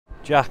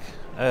Jack,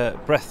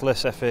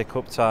 breathless FA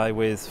Cup tie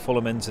with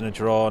Fulham ends in a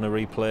draw and a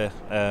replay.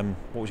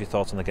 What was your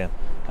thoughts on the game?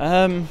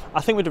 I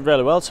think we did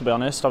really well, to be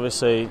honest.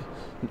 Obviously,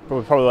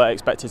 we probably weren't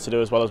expected to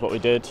do as well as what we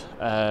did.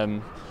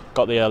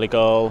 Got the early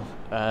goal,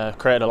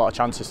 created a lot of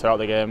chances throughout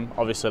the game.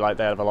 Obviously,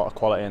 they have a lot of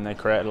quality and they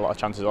created a lot of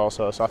chances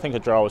also. So I think a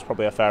draw was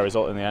probably a fair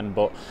result in the end,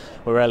 but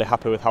we're really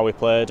happy with how we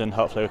played and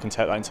hopefully we can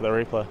take that into the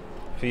replay.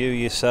 For you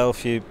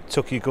yourself, you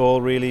took your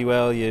goal really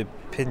well, you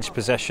pinched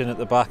possession at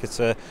the back. It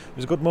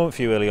was a good moment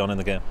for you early on in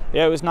the game.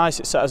 Yeah, it was nice.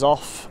 It set us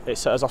off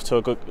to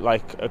a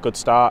good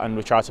start, and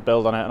we tried to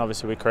build on it, and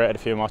obviously we created a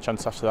few more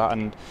chances after that,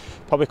 and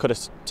probably could have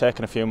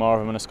taken a few more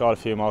of them and have scored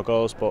a few more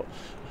goals, but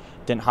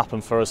didn't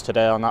happen for us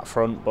today on that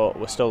front. But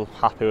we're still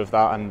happy with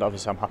that, and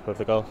obviously I'm happy with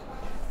the goal.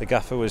 The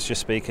gaffer was just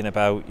speaking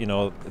about,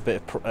 a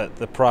bit of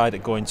the pride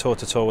at going toe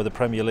to toe with the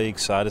Premier League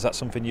side. Is that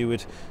something you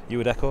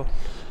would echo?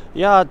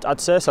 Yeah, I'd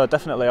say so,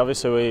 definitely.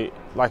 Obviously,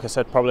 like I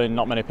said, probably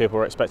not many people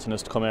were expecting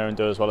us to come here and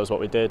do as well as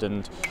what we did,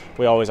 and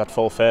we always had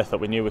full faith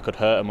that we knew we could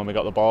hurt them when we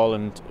got the ball,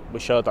 and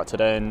we showed that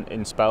today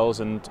in spells,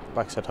 and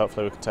like I said,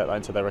 hopefully we can take that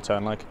into their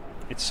return leg.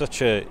 It's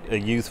such a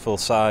youthful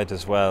side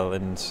as well,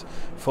 and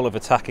full of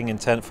attacking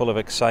intent, full of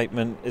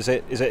excitement. Is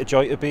it a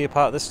joy to be a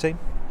part of this team?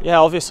 Yeah,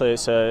 obviously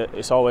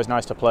it's always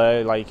nice to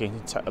play.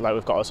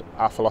 We've got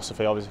our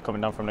philosophy obviously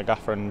coming down from the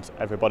gaffer and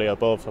everybody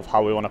above of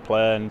how we want to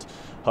play, and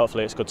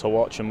hopefully it's good to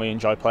watch and we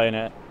enjoy playing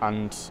it.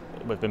 And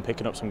we've been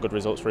picking up some good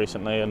results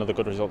recently. Another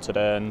good result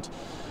today, and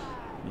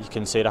you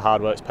can see the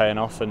hard work's paying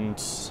off. And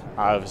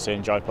I obviously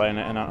enjoy playing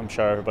it, and I'm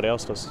sure everybody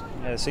else does.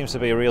 Yeah, there seems to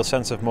be a real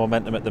sense of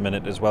momentum at the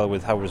minute as well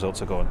with how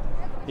results are going.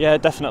 Yeah,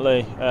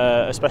 definitely,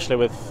 especially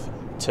with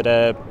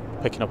today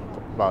picking up.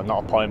 Well,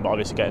 not a point, but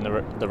obviously getting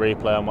the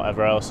replay and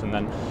whatever else, and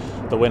then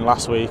the win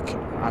last week,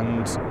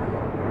 and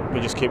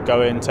we just keep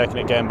going, taking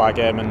it game by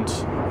game, and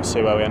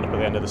see where we end up at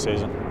the end of the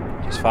season.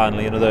 Just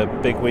finally, another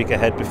big week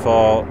ahead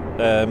before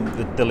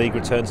the league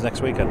returns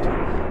next weekend.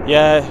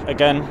 Yeah,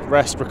 again,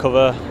 rest,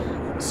 recover,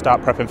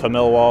 start prepping for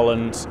Millwall,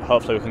 and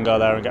hopefully we can go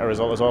there and get a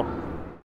result as well.